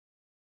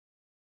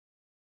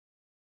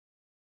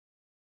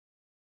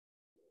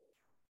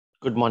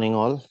Good morning,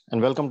 all, and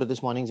welcome to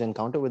this morning's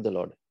encounter with the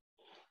Lord.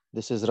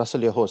 This is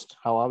Russell, your host.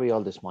 How are we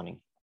all this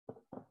morning?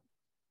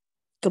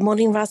 Good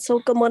morning, Russell.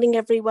 Good morning,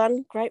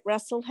 everyone. Great,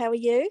 Russell. How are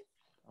you?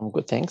 I'm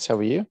good, thanks. How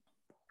are you?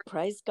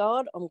 Praise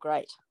God. I'm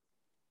great.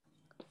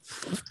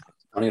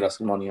 Morning,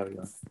 Russell. Morning,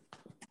 everyone.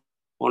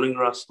 Morning,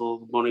 Russell.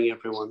 Good morning,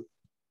 everyone.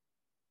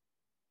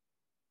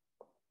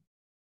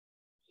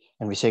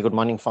 And we say good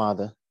morning,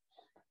 Father.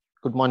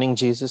 Good morning,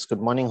 Jesus.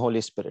 Good morning, Holy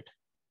Spirit.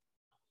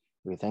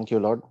 We thank you,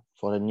 Lord,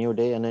 for a new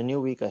day and a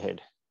new week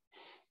ahead.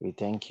 We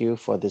thank you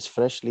for this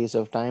fresh lease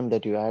of time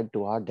that you add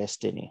to our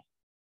destiny.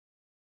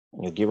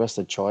 You give us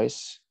the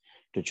choice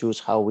to choose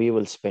how we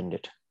will spend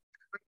it.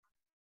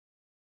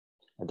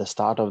 At the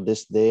start of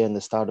this day and the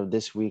start of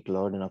this week,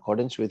 Lord, in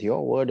accordance with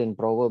your word in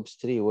Proverbs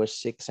 3,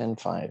 verse 6 and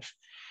 5,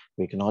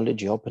 we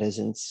acknowledge your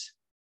presence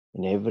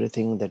in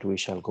everything that we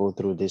shall go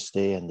through this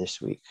day and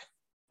this week.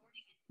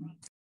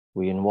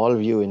 We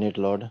involve you in it,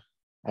 Lord,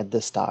 at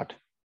the start.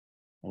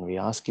 And we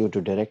ask you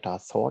to direct our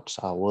thoughts,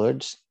 our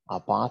words, our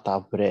path, our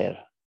prayer,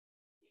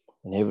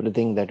 and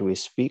everything that we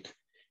speak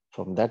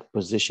from that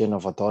position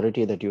of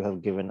authority that you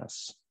have given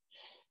us.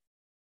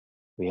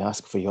 We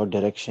ask for your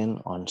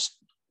direction on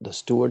the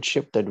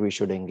stewardship that we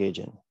should engage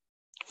in,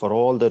 for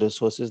all the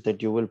resources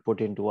that you will put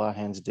into our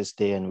hands this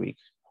day and week,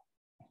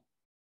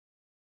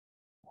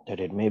 that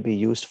it may be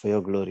used for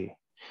your glory.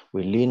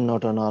 We lean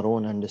not on our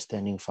own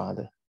understanding,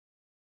 Father,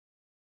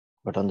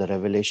 but on the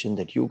revelation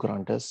that you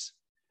grant us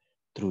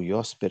through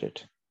your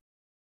Spirit.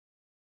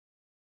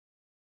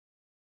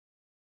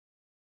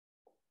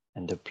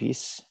 And the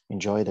peace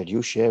and joy that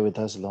you share with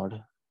us, Lord,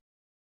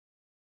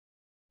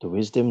 the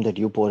wisdom that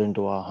you pour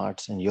into our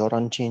hearts, and your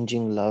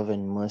unchanging love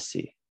and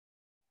mercy,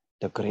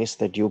 the grace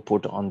that you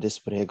put on this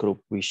prayer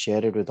group, we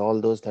share it with all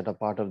those that are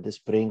part of this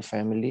praying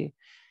family,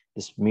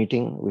 this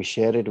meeting. We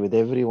share it with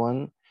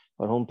everyone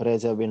for whom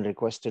prayers have been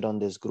requested on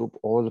this group,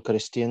 all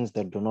Christians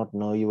that do not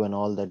know you and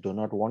all that do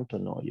not want to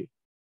know you.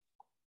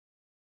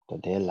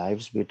 That their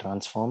lives be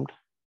transformed,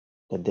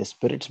 that their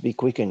spirits be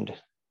quickened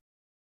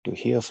to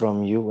hear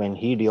from you and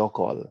heed your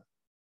call.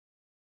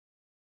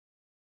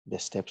 Their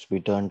steps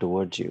be turned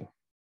towards you.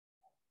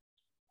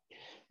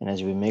 And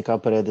as we make our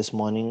prayer this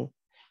morning,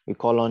 we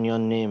call on your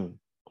name,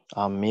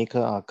 our Maker,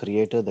 our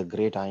Creator, the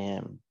great I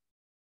am,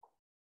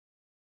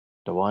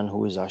 the one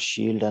who is our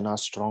shield and our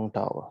strong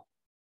tower,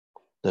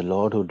 the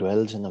Lord who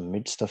dwells in the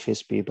midst of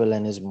his people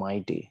and is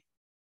mighty.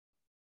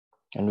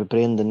 And we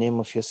pray in the name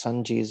of your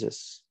Son,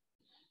 Jesus,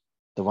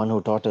 the one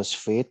who taught us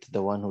faith,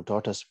 the one who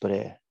taught us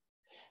prayer,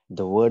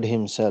 the Word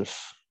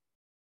himself,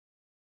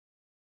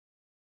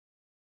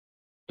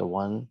 the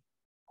one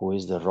who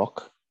is the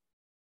rock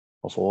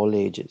of all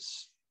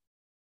ages,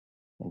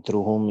 and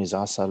through whom is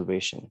our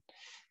salvation.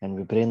 And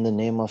we pray in the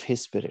name of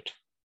his Spirit,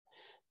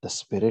 the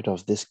Spirit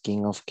of this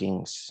King of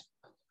Kings,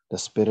 the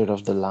Spirit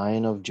of the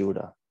Lion of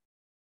Judah,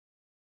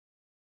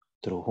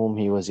 through whom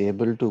he was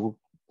able to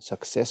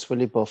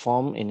successfully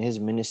perform in his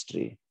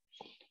ministry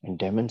and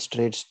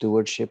demonstrate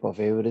stewardship of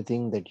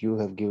everything that you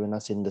have given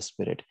us in the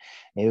Spirit,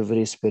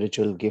 every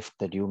spiritual gift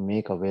that you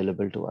make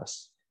available to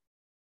us.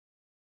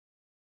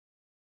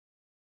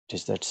 It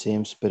is that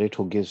same Spirit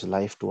who gives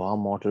life to our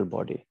mortal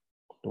body,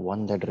 the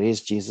one that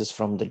raised Jesus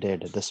from the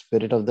dead, the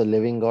Spirit of the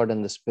living God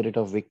and the Spirit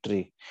of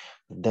victory,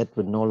 that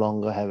would no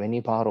longer have any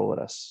power over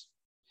us,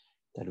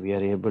 that we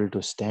are able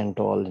to stand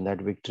tall in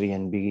that victory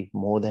and be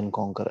more than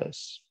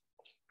conquerors.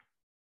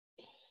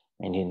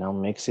 And he now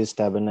makes his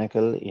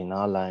tabernacle in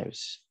our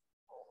lives,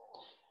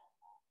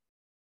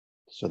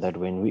 so that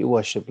when we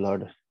worship,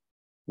 Lord,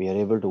 we are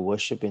able to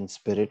worship in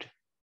spirit.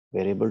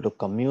 We are able to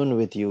commune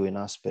with you in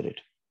our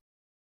spirit.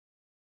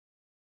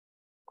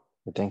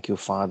 We thank you,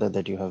 Father,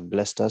 that you have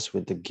blessed us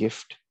with the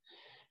gift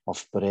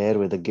of prayer,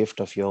 with the gift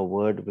of your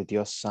word, with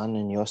your Son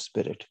and your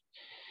Spirit.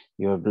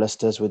 You have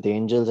blessed us with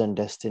angels and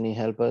destiny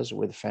helpers,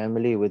 with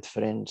family, with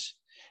friends,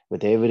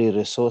 with every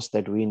resource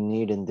that we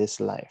need in this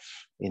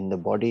life, in the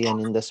body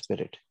and in the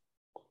spirit.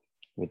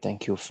 We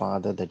thank you,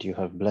 Father, that you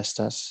have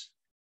blessed us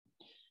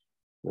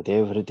with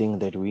everything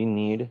that we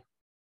need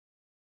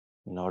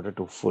in order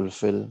to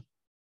fulfill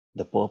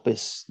the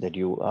purpose that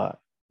you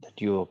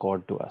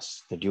accord to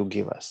us, that you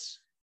give us.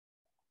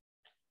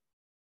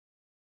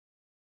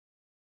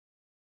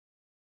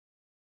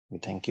 We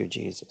thank you,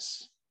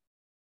 Jesus.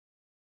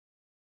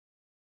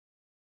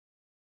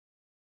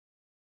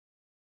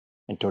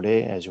 And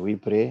today, as we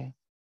pray,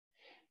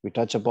 we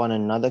touch upon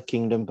another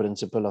kingdom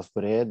principle of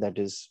prayer that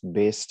is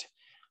based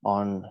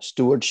on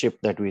stewardship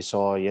that we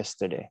saw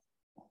yesterday.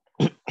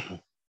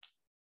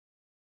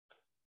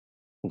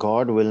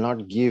 God will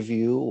not give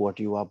you what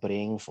you are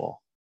praying for.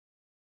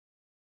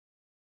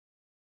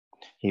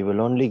 He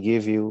will only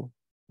give you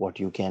what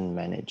you can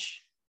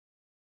manage.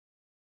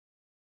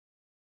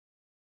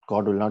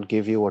 God will not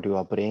give you what you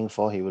are praying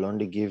for. He will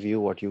only give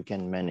you what you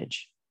can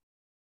manage.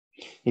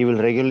 He will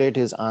regulate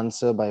his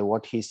answer by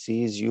what he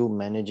sees you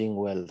managing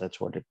well. That's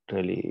what it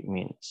really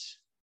means.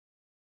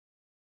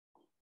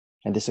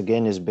 And this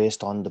again is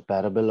based on the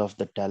parable of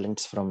the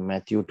talents from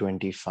Matthew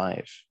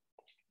 25.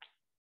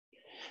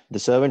 The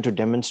servant who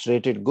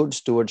demonstrated good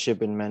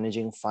stewardship in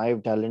managing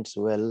 5 talents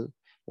well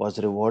was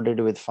rewarded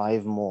with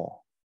 5 more.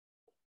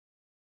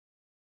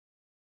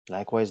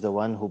 Likewise, the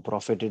one who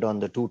profited on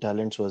the 2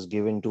 talents was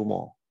given 2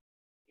 more.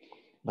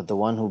 But the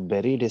one who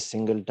buried his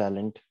single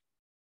talent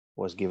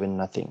was given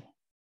nothing.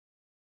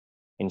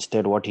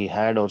 Instead, what he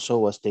had also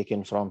was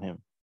taken from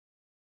him.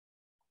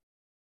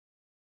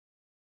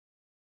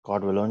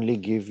 God will only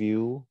give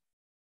you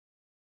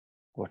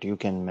what you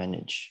can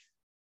manage.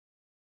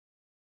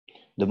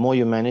 The more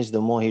you manage,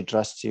 the more he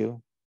trusts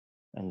you.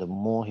 And the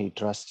more he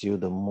trusts you,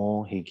 the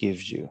more he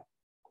gives you.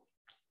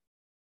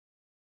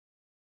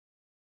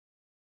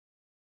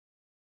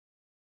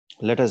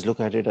 Let us look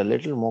at it a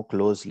little more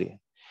closely.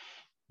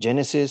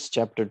 Genesis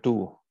chapter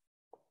 2,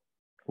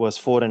 verse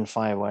 4 and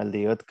 5, while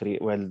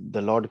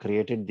the Lord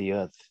created the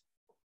earth.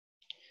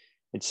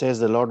 It says,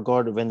 when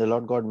the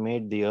Lord God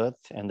made the earth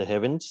and the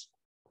heavens,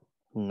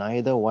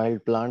 neither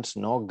wild plants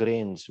nor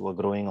grains were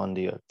growing on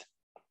the earth.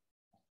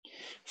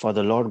 For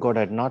the Lord God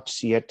had not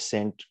yet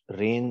sent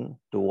rain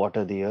to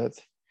water the earth,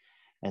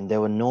 and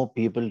there were no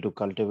people to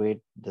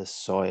cultivate the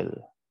soil.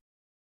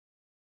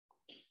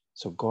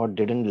 So God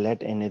didn't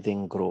let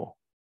anything grow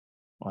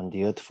on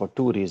the earth for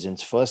 2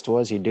 reasons. First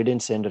was he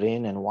didn't send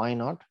rain, and why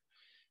not?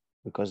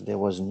 Because there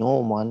was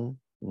no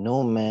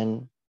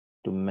man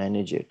to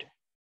manage it.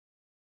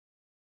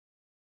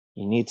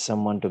 He needs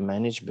someone to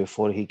manage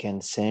before he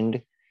can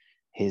send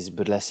his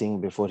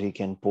blessing, before he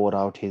can pour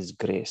out his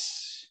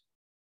grace.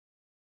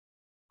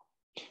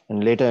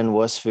 And later in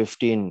verse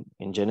 15,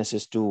 in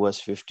Genesis 2 verse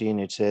 15,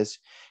 it says,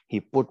 he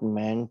put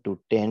man to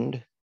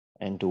tend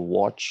and to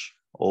watch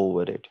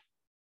over it.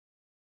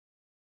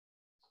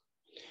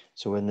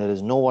 So when there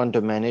is no one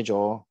to manage,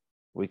 or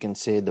we can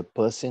say the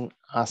person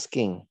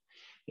asking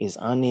is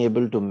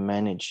unable to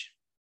manage,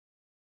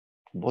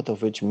 both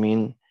of which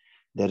mean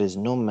there is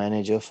no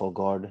manager for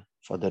God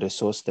for the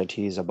resource that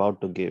he is about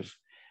to give,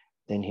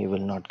 then he will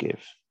not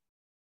give.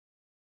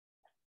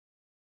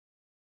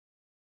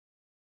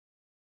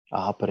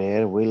 Our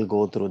prayer will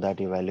go through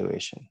that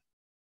evaluation.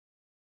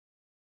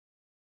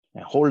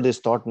 Now hold this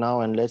thought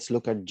now and let's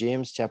look at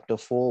James chapter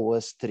 4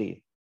 verse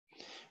 3,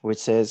 which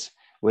says,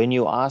 when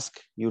you ask,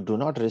 you do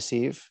not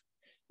receive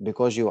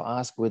because you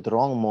ask with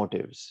wrong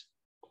motives,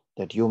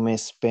 that you may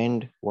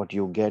spend what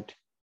you get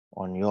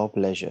on your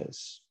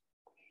pleasures.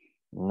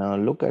 Now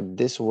look at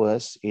this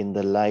verse in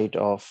the light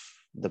of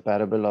the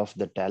parable of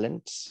the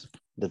talents,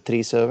 the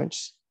 3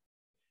 servants.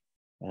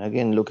 And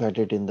again, look at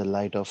it in the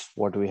light of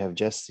what we have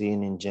just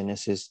seen in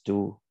Genesis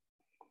 2,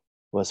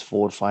 verse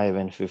 4, 5,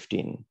 and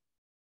 15.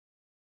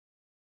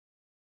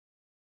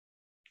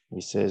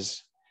 He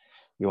says,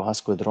 you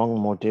ask with wrong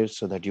motives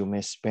so that you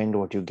may spend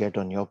what you get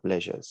on your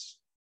pleasures.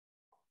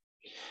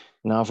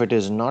 Now, if it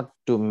is not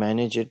to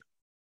manage it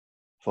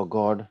for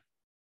God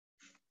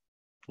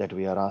that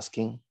we are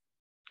asking,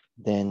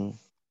 then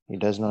he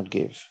does not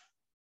give.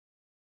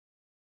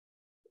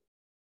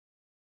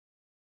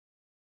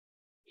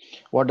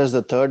 What does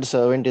the 3rd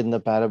servant in the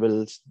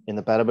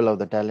parable of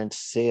the talents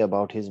say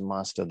about his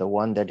master, the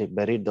one that he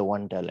buried the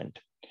 1 talent?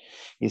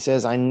 He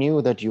says, I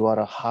knew that you are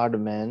a hard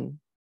man,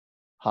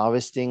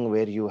 harvesting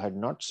where you had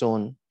not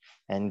sown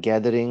and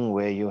gathering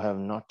where you have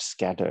not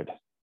scattered.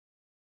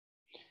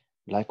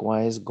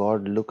 Likewise,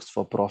 God looks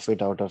for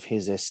profit out of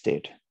his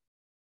estate.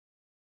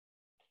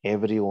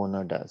 Every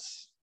owner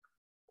does.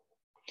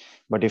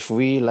 But if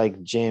we,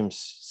 like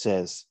James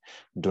says,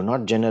 do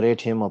not generate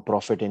him a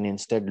profit and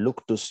instead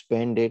look to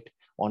spend it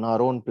on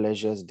our own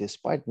pleasures,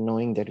 despite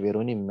knowing that we are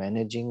only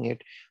managing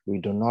it, we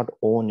do not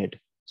own it.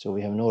 So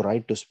we have no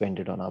right to spend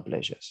it on our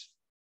pleasures.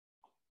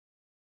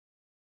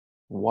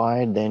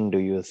 Why then do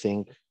you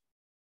think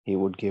he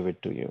would give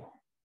it to you?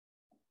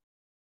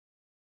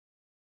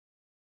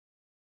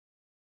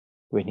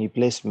 When he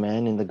placed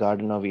man in the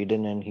Garden of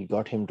Eden and he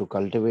got him to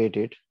cultivate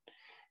it,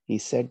 he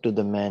said to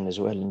the man as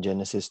well in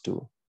Genesis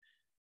 2,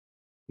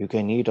 you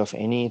can eat of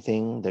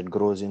anything that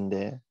grows in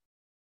there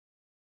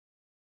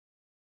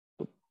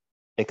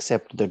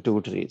except the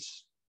 2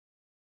 trees.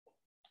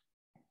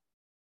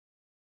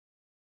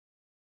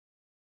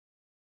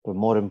 But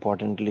more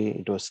importantly,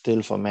 it was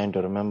still for man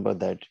to remember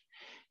that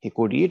he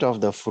could eat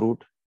of the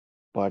fruit,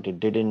 but it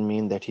didn't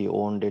mean that he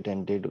owned it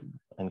and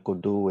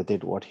could do with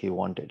it what he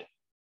wanted.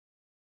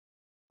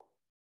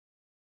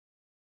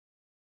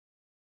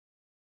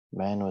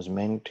 Man was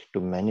meant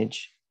to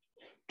manage,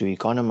 to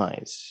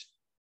economize,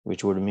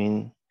 which would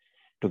mean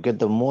to get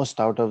the most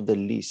out of the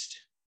least.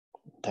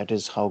 That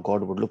is how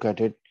God would look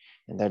at it.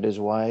 And that is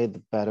why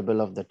the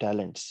parable of the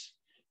talents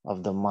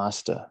of the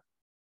master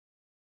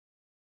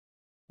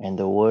and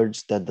the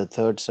words that the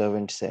 3rd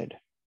servant said.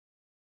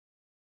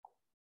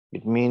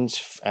 It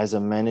means as a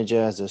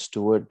manager, as a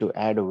steward, to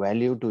add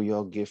value to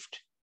your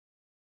gift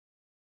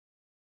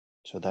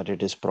so that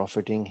it is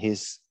profiting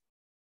his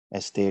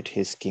estate,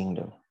 his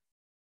kingdom.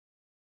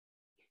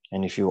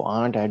 And if you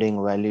aren't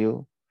adding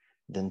value,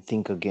 then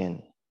think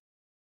again.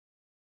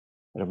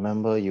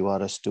 Remember, you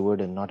are a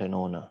steward and not an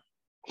owner.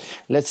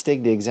 Let's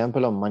take the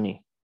example of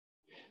money.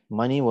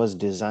 Money was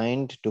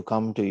designed to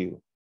come to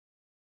you.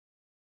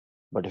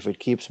 But if it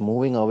keeps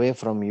moving away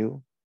from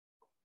you,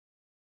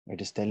 it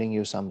is telling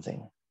you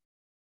something.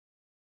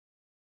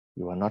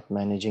 You are not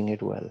managing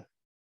it well.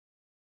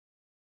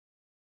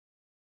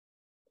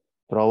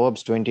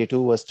 Proverbs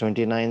 22 verse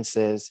 29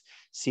 says,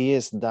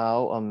 "Seest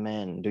thou a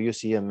man," do you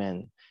see a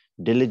man,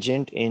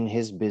 "diligent in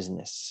his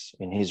business,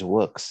 in his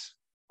works?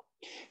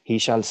 He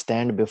shall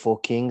stand before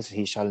kings,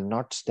 he shall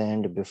not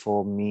stand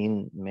before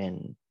mean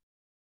men."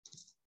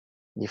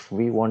 If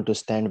we want to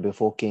stand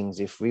before kings,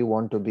 if we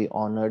want to be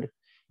honored,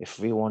 if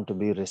we want to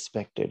be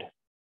respected,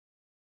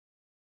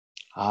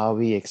 are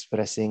we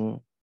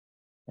expressing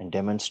and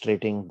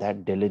demonstrating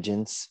that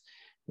diligence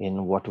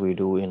in what we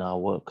do in our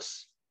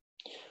works?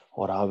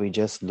 Or are we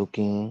just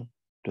looking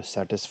to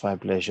satisfy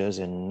pleasures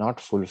and not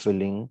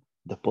fulfilling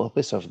the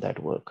purpose of that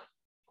work?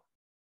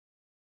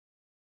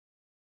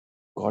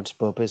 God's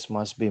purpose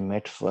must be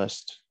met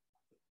first.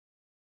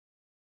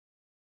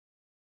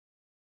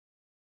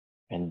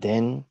 And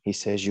then he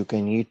says you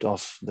can eat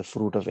of the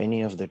fruit of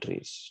any of the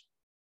trees.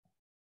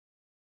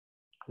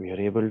 We are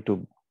able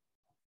to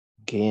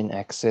gain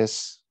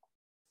access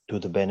to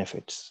the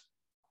benefits.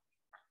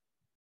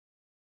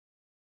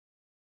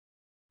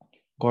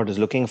 God is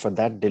looking for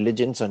that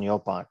diligence on your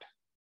part.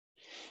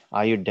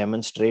 Are you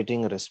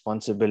demonstrating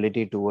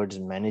responsibility towards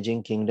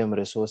managing kingdom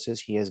resources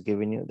he has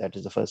given you? That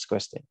is the first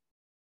question.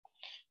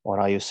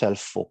 Or are you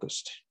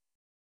self-focused?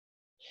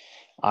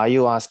 Are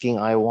you asking,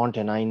 I want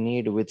and I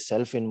need with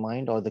self in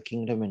mind or the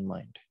kingdom in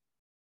mind?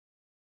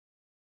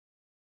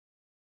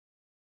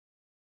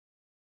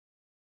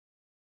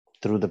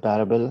 Through the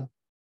parable,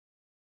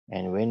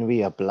 and when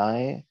we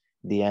apply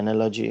the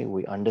analogy,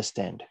 we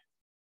understand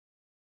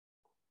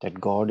that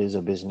God is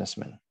a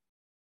businessman.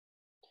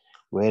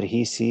 Where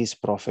he sees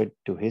profit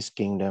to his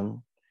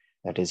kingdom,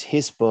 that is,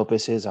 his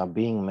purposes are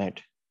being met,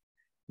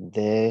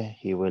 there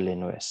he will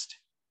invest.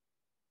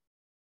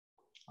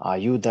 Are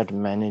you that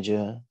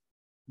manager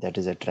that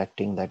is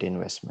attracting that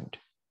investment?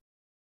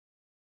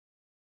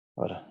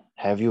 Or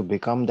have you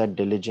become that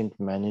diligent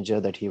manager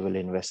that he will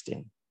invest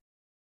in?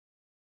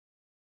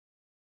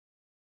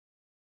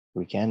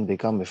 We can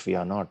become if we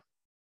are not.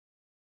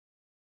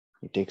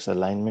 It takes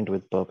alignment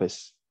with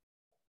purpose.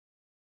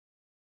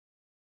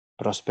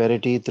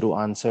 Prosperity through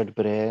answered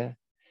prayer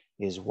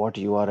is what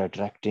you are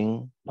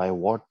attracting by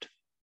what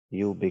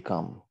you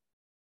become.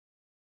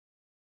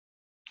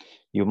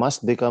 You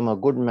must become a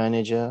good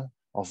manager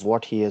of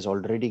what he has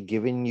already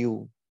given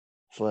you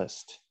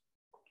first,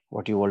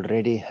 what you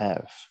already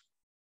have.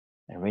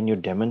 And when you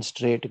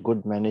demonstrate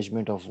good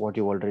management of what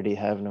you already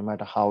have, no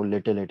matter how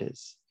little it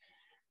is,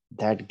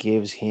 that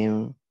gives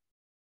him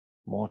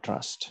more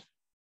trust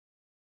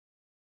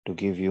to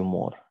give you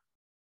more,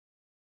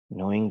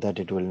 knowing that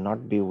it will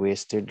not be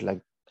wasted,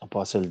 like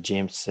Apostle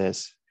James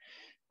says,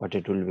 but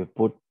it will be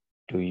put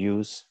to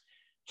use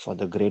for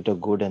the greater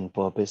good and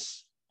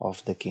purpose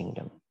of the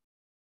kingdom.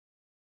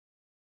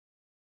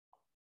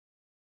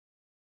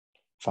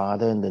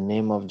 Father, in the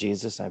name of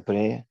Jesus, I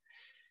pray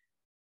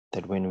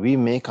that when we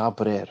make our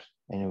prayer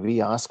and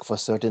we ask for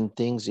certain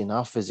things in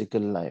our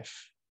physical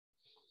life,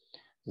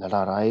 let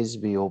our eyes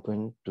be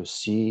open to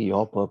see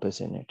your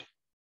purpose in it.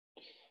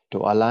 To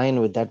align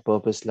with that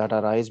purpose, let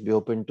our eyes be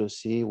open to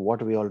see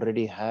what we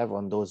already have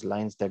on those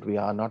lines that we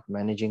are not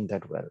managing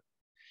that well,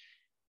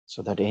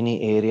 so that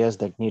any areas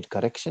that need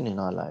correction in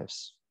our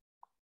lives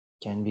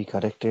can be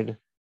corrected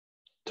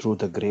through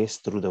the grace,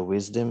 through the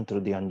wisdom,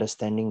 through the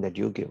understanding that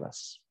you give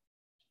us,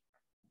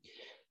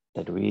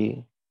 that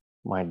we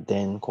might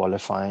then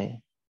qualify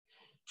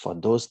for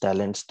those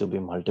talents to be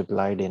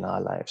multiplied in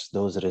our lives,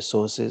 those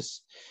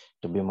resources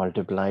to be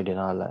multiplied in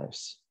our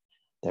lives,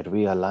 that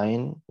we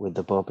align with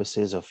the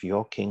purposes of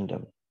your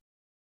kingdom.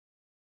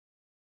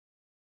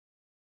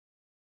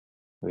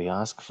 We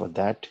ask for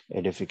that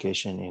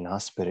edification in our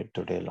spirit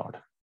today, Lord.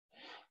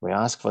 We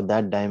ask for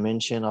that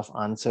dimension of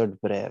answered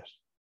prayer,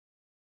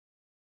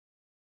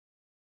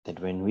 that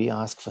when we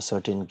ask for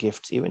certain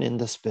gifts, even in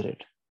the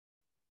spirit,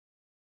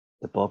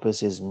 the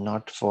purpose is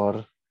not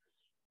for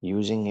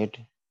using it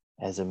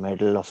as a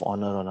medal of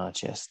honor on our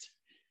chest,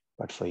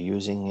 but for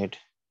using it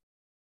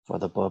for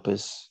the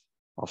purpose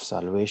of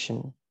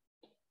salvation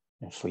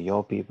and for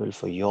your people,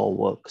 for your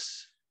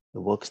works,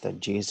 the works that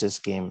Jesus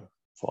came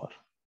for.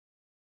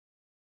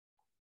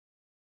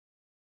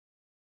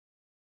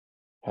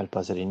 Help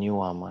us renew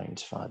our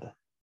minds, Father,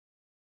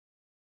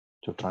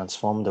 to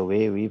transform the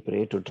way we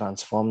pray, to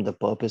transform the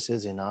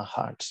purposes in our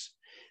hearts,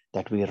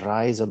 that we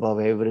rise above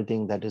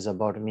everything that is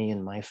about me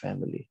and my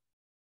family,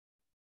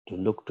 to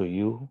look to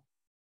you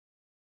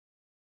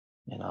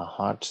in our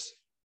hearts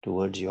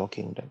towards your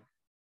kingdom,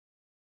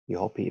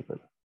 your people.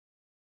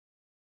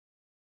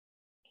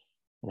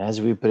 And as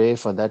we pray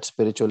for that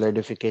spiritual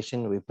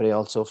edification, we pray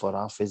also for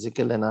our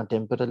physical and our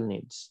temporal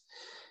needs,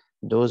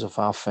 those of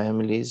our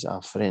families,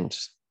 our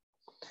friends.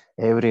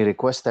 Every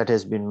request that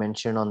has been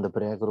mentioned on the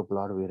prayer group,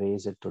 Lord, we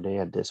raise it today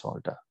at this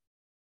altar.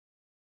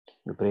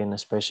 We pray in a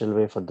special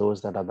way for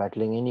those that are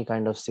battling any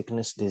kind of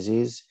sickness,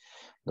 disease,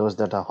 those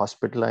that are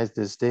hospitalized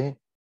this day,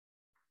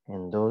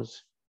 and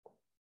those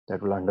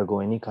that will undergo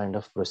any kind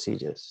of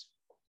procedures.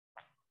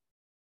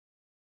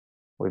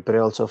 We pray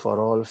also for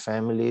all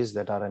families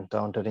that are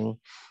encountering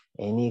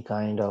any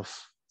kind of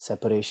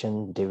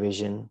separation,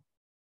 division,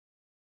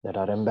 that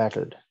are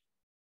embattled,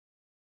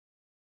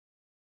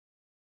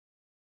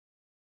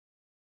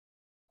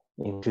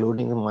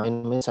 including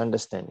minor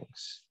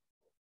misunderstandings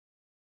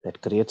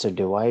that creates a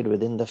divide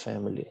within the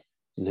family,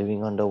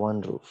 living under one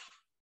roof.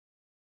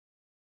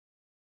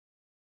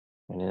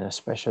 And in a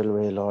special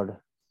way, Lord,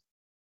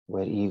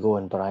 where ego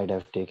and pride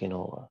have taken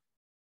over.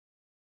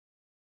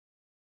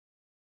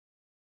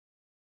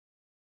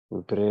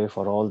 We pray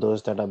for all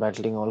those that are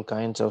battling all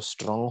kinds of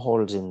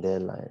strongholds in their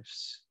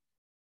lives.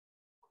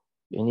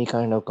 Any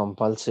kind of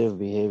compulsive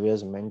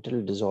behaviors,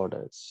 mental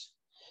disorders,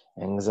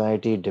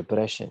 anxiety,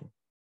 depression,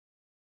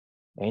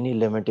 any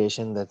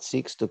limitation that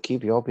seeks to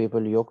keep your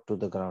people yoked to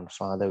the ground.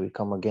 Father, we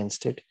come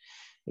against it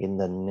in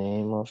the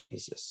name of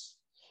Jesus.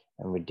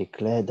 And we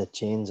declare the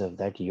chains of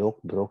that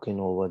yoke broken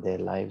over their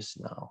lives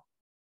now.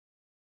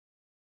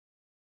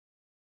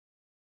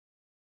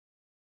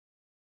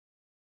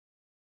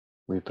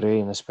 We pray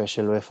in a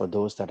special way for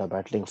those that are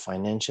battling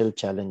financial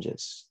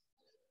challenges,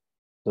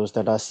 those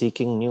that are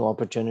seeking new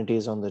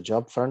opportunities on the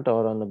job front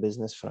or on the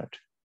business front,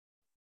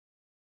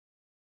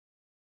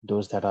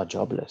 those that are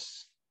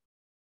jobless.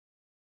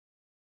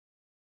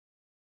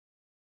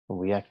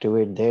 We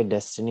activate their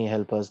destiny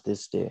helpers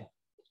this day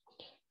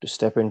to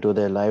step into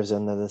their lives,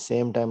 and at the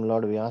same time,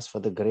 Lord, we ask for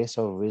the grace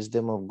of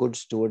wisdom of good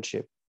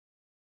stewardship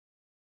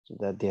so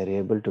that they are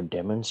able to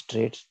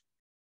demonstrate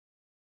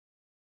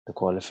the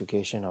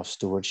qualification of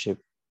stewardship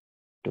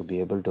to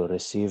be able to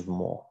receive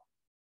more.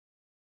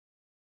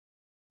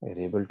 They are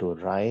able to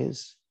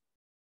rise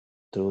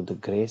through the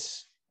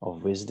grace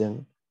of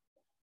wisdom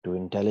to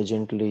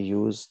intelligently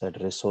use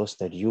that resource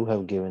that you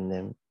have given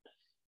them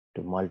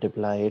to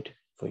multiply it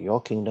for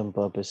your kingdom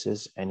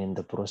purposes, and in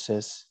the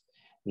process,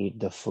 eat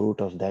the fruit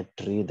of that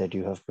tree that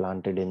you have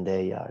planted in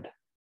their yard.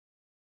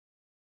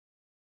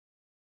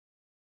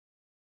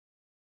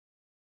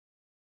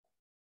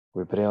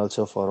 We pray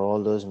also for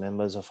all those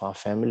members of our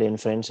family and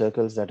friend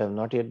circles that have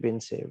not yet been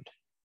saved.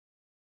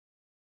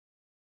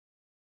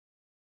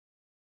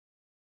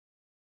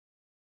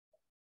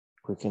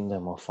 Quicken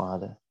them, O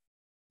Father,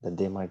 that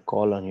they might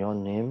call on your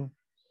name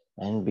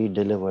and be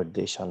delivered.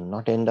 They shall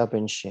not end up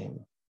in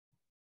shame.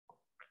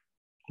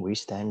 We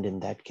stand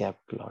in that gap,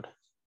 Lord,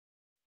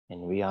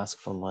 and we ask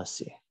for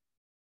mercy.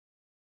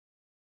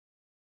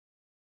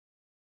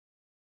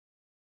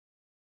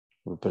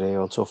 We pray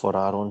also for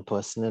our own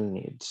personal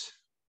needs.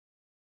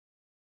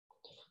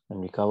 And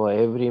we cover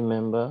every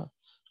member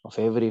of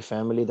every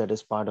family that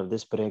is part of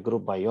this prayer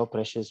group by your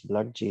precious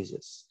blood,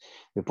 Jesus.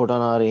 We put on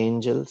our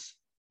angels,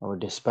 or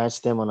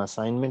dispatch them on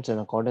assignments in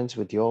accordance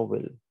with your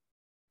will.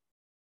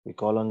 We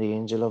call on the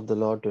angel of the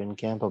Lord to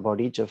encamp about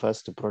each of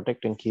us to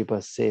protect and keep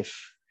us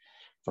safe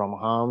from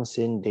harm,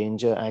 sin,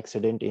 danger,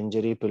 accident,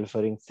 injury,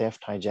 pilfering,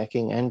 theft,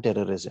 hijacking, and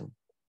terrorism.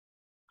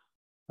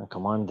 I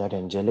command that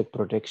angelic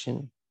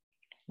protection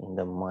in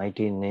the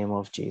mighty name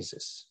of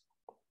Jesus.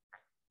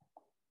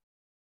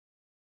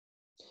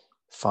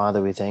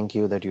 Father, we thank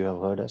you that you have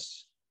heard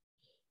us,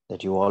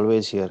 that you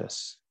always hear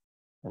us.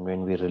 And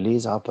when we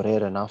release our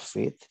prayer and our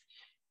faith,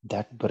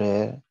 that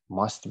prayer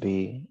must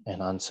be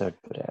an answered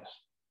prayer.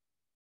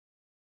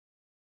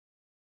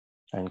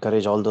 I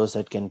encourage all those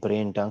that can pray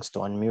in tongues to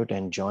unmute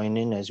and join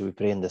in as we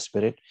pray in the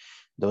Spirit.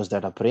 Those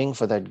that are praying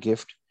for that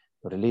gift,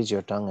 release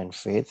your tongue and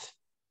faith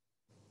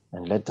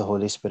and let the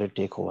Holy Spirit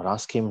take over.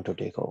 Ask him to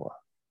take over.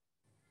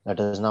 Let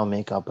us now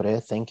make our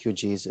prayer. Thank you,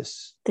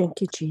 Jesus. Thank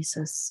you,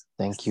 Jesus.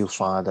 Thank you,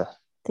 Father.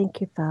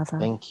 Thank you, Father.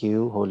 Thank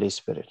you, Holy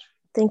Spirit.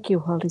 Thank you,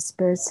 Holy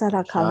Spirit.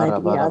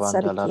 Sarakaladia,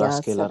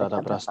 Sarakia,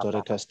 Sarakadadia,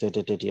 Sarakia,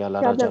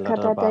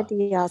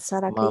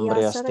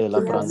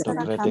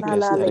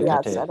 Sarakia,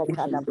 Sarakada,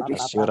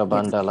 Asura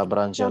banda la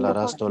brangela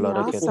rastolo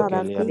rekete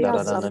kelianda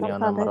rananya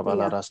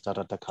marbala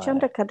rastara takaya.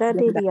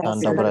 Chandakadadia,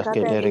 Ando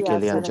braketere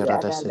kelianja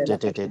rata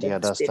setete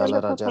diada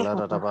stala rajala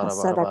rada bara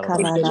bara bara.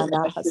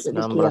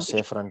 Nambra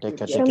se frante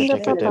kete kete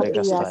kete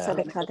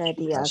regastaya.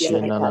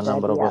 Ashena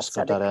nambro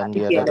boskatara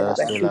andia rada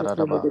stela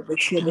rada ba.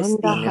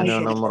 Nino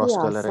nombros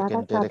kele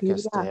rekentere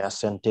keste.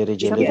 Asenteri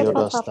gelirio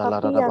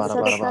dostala rada bara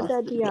bara ba.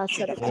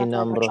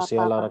 Inambro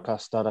siela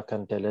rakastara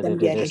kantele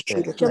redeste.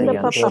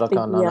 Ayantura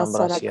kana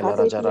nambra siela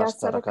raja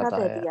rastara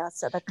kataya.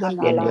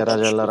 India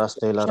raja la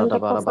rastela rada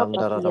bara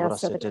bandara rada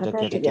brasete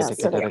kete kete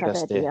kete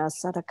regaste.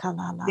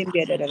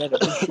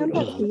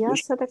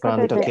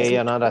 Kanto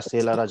keya nara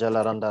sila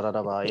rajala randa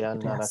rabaya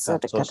nara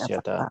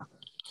katsosiata.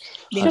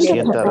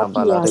 Asieta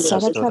rabala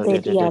rekastora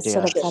de dia.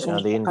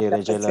 Shadin de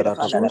rejela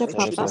rata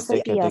postere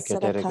kete kete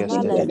kete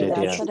regeste de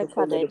dia.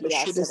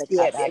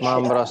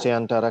 Mambra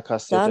sianta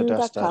rakasete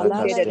dasta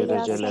rakaste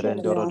rejele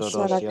rendoro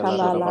dodo siala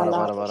rada bara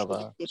bara bara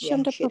bara.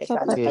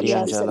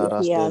 Kirian jala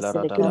rastela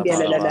rada bara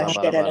bara bara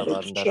bara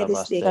bara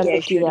baste.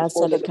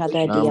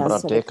 Nambra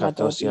te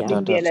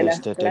katosiata da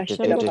teste te te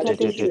te te te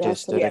te te te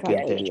stere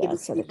kente.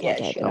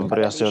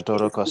 Ambria se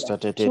toro costa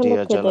te te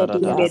dia jala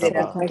rada rada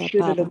ba.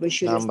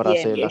 Nambra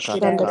se la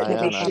kata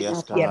kaya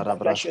narias kalara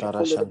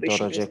brastara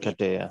shantoro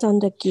jekatea.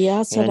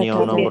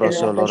 Yanyo nombro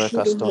solore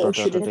castoro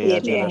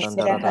tatea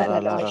jelarandara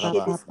la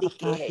raba.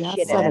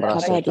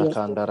 Mambraseta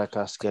kandara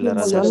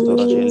kaskelera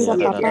destora jelia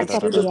da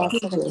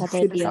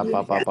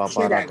Kapa papa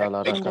para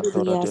talara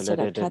cantora de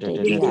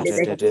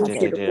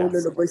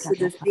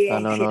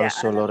Anano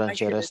soloran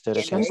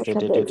cherestere keste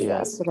de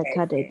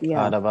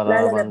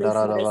Adabala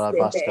bandara la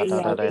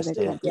bascata da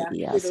reste.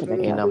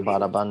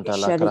 Inambara banta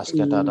la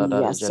crascata da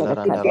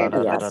gelaranda la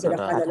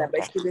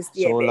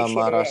Sola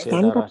mara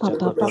setara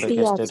chacotore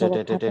keste de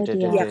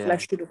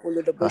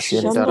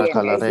Asientara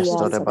cala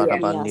resto de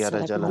badabandia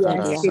de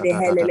geladara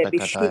satata de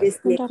cataya.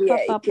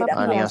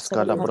 Anias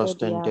cada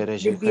brostente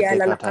regicate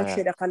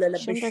cataya.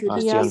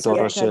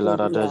 Asientoro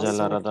shelara de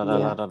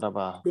gelarada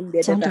ba.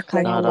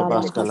 Nada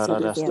basca la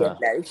radasta.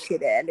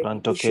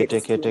 Pranto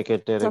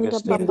kete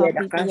regeste.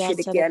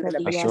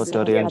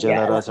 Asotori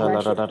angelara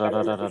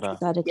zalarada.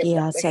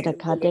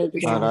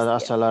 Arada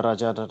salara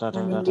jada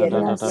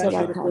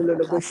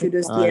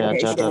Aria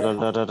jada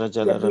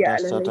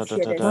gelarada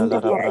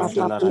satata la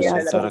brantala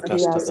sentara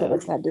castore.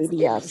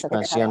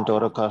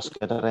 Asiantoro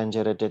cascata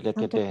rangere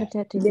delicate.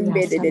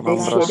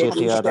 Mambro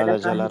city adala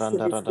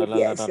gelaranda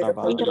radaba.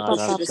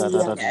 Nada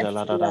scada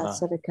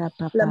gelarada.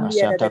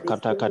 Asiata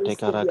kata kate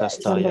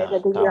karagastaya.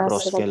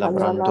 Tambroske la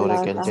brandore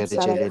kentere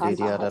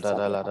geleria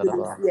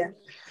radaba.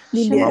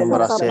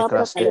 Mambra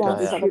secraste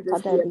kaya.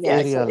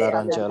 Eria la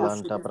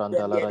rangelanta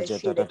branda la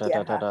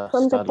rajeta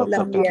stalo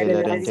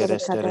cotekele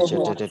renterestere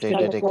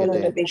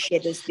cete.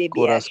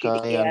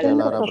 Kuraska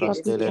angela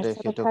rabrastele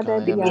reketo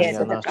kaya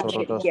nanyana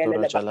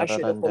sorodostora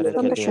chalara rendere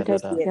kete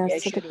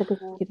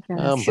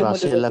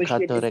Brasila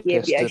katore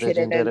kestere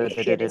rendere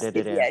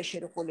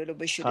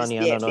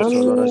Kanyana no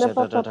solo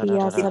rajeta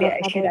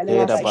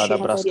Era bada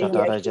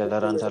braskata rajela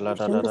ranta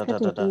la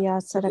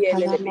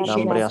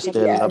Nambria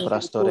stella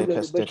brastore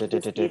keste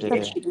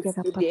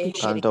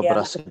Canto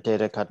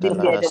brascatere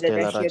catala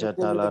stella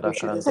rajata la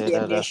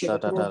racrantere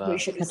rastata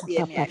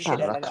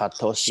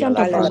Rakatosia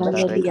la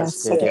branta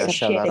recasteria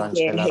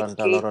shalaranchela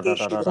rantala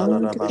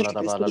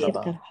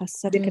balada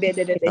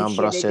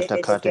Nambraseta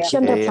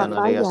cateke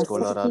anaria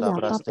scolara da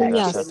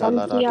brastela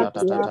shatala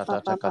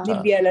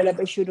kata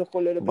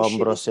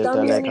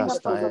Bombroseta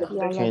legastaya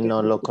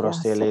Kino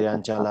locrosteli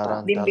angela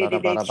rantala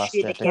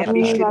barabastete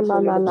cataya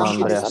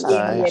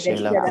Mambriastaya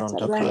shela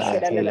pronto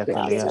kaya hele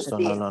kaliasto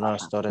no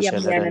store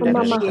shele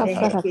rendere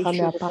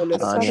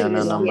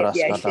Aniana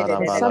nambras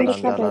katara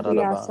balaranda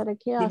radaba.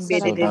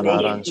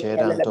 Sudala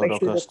ranchera antoro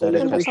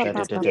costere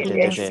castete.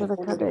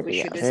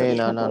 Hey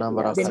nana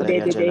nambra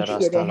caleria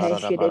gelerasta la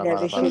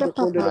radaba.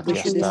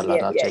 Matiasta la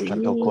rache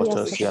cato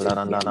cotos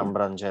yalaranda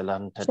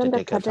nambrangelan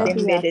tetekata.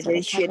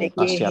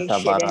 Asiata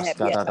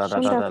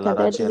barascara la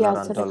rachela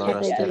rantolo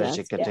restere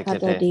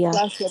chicete.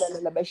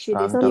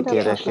 Pranto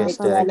kere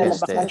kestere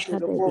keste.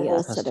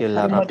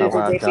 Astilla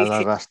ratava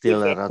dala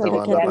rastilla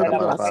ratavanda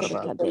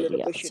baraba.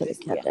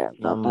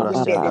 Nambra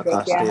stella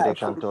castere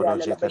cantoro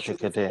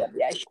jecate.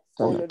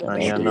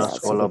 Aniana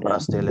scolo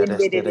brastele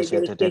restere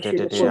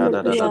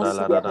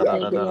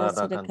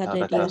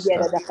cantara casta.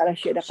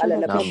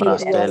 Nambra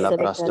stella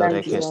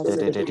brastore keste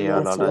la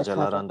gelaranda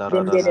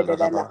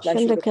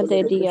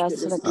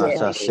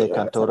Asa se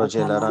cantoro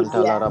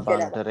gelaranta la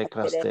rabante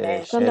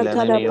recraste.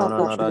 Sheleneni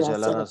onora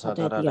gelara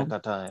satara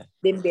catae.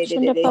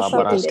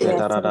 Babaraske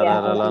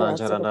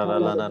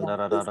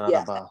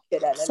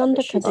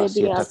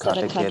Asieta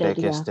katekere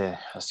keste,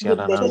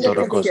 asiana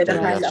nantoro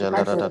costelia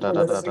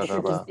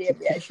gelarada.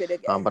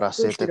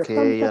 Ambraseta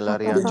ke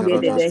yalarian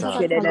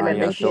jorodasta,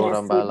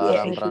 ayatora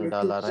balaram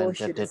branda la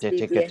rente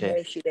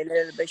tetekete.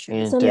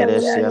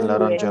 Interesia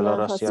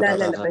larangelora siata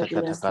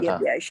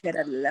katakata.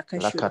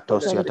 La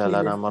catosiata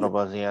la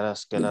namorobazia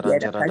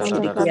skelarangera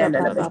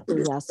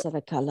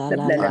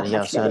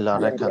Alianza la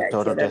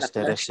recantoro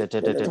destere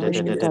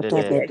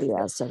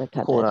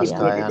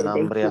Kuraskaya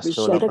nambria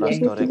stola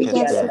brastore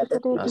keste.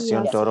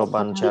 Asiantoro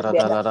banchara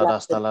dalla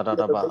rasta la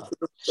raba.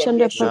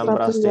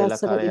 Nambraste la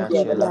caria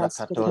shela la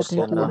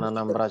catosia nana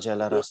nambra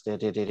raste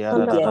di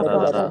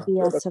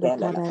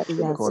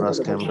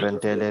Kuras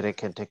cambrentele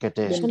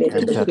recete.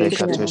 Enter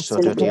recate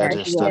soto dia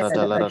stara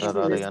dalla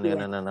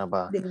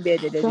yanaba.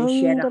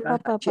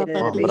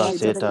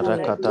 Mambraseta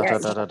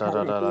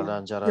recatata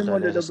danjara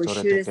delle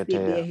store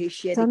teketea.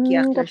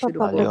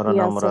 Aliora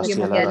namra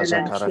siela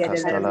raja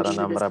caracastala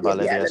nambra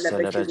valeria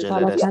celera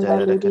gelere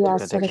stelere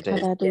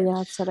kete.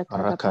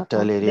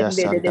 Rakataleria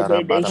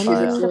santara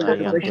badabaya.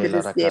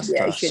 Ayantela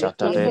rakasta.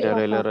 Shatarede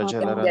relera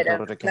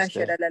gelerantor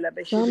recaste.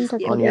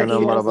 Onion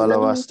number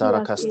balavasta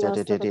racaste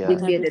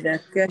tetia.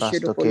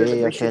 Prastoke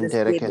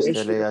yakente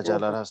recestelea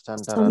jalara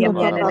stantara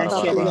balaba.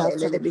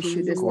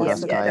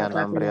 Kuraskaya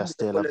nambria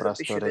stela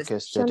prastore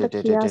keste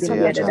tetia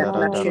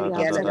jalaranda.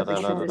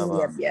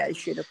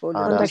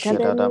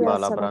 Arashida da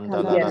bala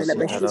branda la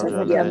rasita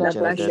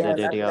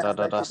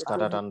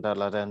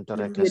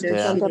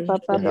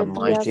in the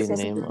mighty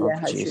name of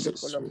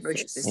Jesus.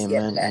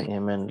 Amen and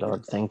amen,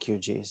 Lord. Thank you,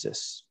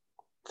 Jesus.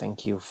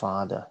 Thank you,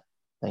 Father.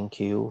 Thank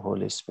you,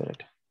 Holy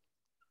Spirit.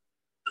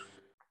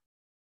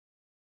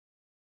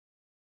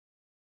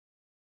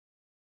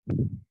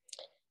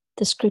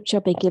 The scripture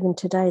I've been given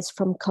today is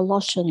from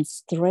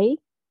Colossians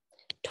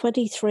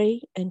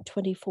 3:23 and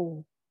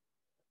 24.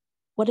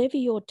 Whatever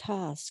your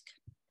task,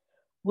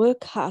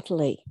 work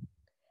heartily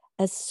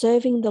as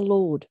serving the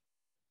Lord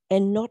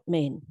and not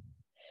men,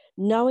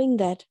 knowing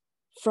that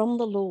from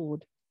the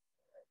Lord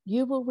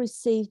you will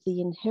receive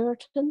the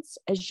inheritance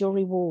as your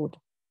reward.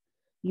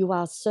 You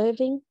are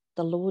serving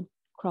the Lord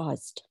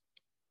Christ.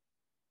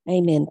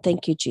 Amen.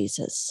 Thank you,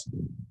 Jesus.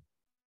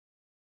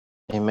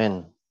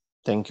 Amen.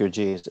 Thank you,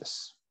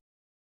 Jesus.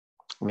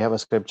 We have a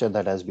scripture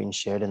that has been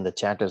shared in the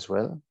chat as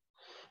well.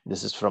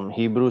 This is from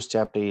Hebrews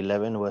chapter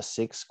 11, verse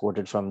 6,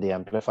 quoted from the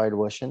Amplified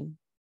Version,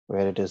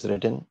 where it is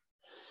written,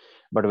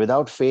 "But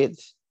without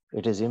faith,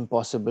 it is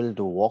impossible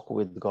to walk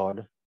with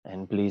God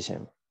and please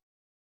Him.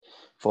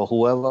 For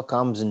whoever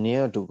comes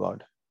near to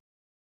God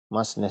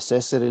must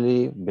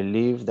necessarily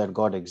believe that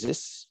God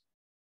exists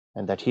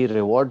and that He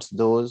rewards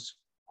those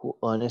who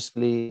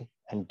earnestly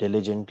and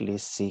diligently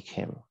seek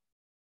Him."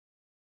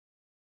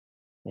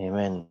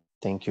 Amen.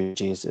 Thank you,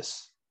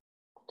 Jesus.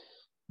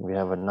 We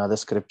have another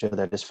scripture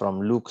that is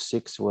from Luke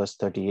 6, verse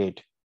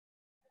 38,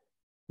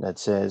 that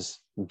says,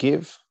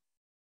 "Give,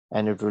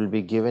 and it will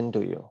be given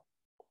to you.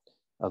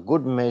 A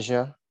good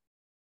measure,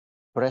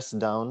 pressed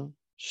down,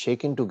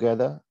 shaken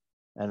together,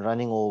 and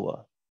running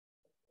over,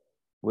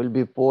 will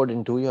be poured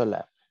into your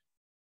lap.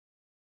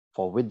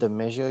 For with the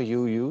measure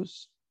you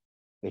use,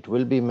 it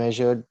will be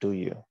measured to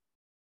you."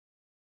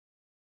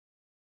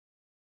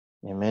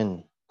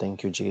 Amen.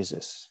 Thank you,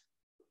 Jesus.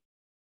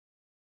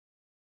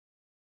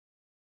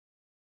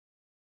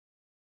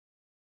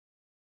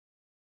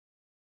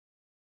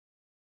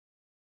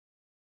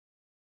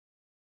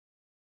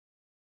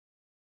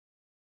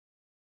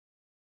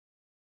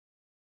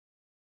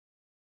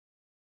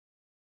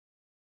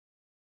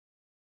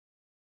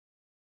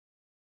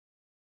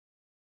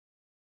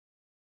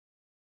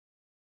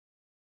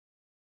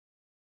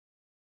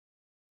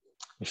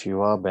 If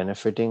you are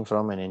benefiting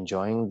from and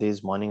enjoying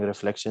these morning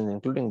reflections,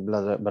 including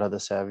Brother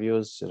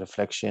Savio's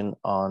reflection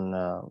on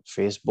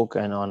Facebook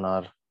and on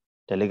our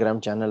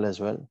Telegram channel as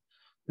well,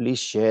 please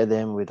share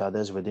them with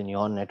others within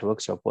your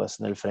networks, your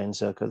personal friend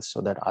circles, so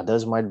that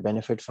others might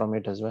benefit from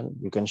it as well.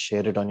 You can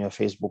share it on your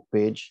Facebook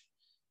page.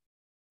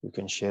 You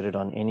can share it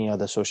on any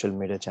other social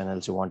media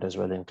channels you want as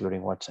well,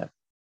 including WhatsApp.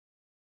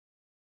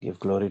 Give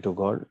glory to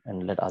God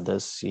and let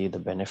others see the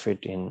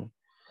benefit in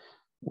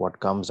what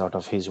comes out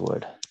of His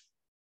word.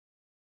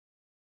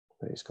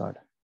 Praise God.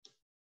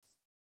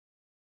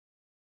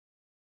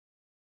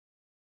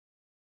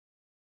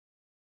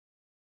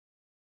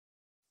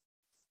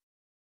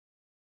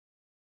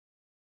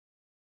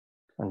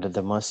 Under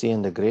the mercy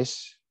and the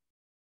grace,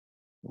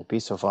 the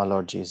peace of our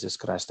Lord Jesus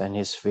Christ and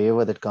His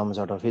favor that comes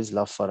out of His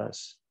love for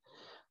us,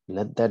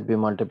 let that be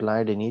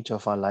multiplied in each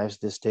of our lives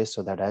this day,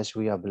 so that as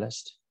we are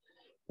blessed,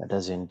 let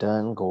us in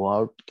turn go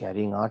out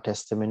carrying our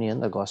testimony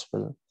and the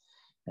gospel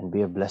and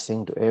be a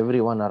blessing to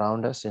everyone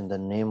around us in the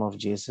name of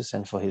Jesus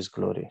and for His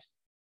glory.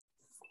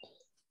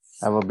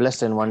 Have a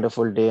blessed and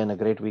wonderful day and a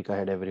great week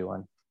ahead,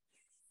 everyone.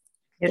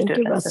 Thank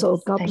you, Russell.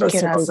 God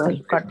bless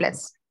everyone. God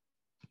bless.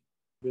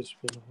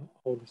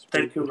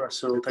 Thank you,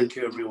 Russell. Thank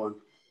you, everyone.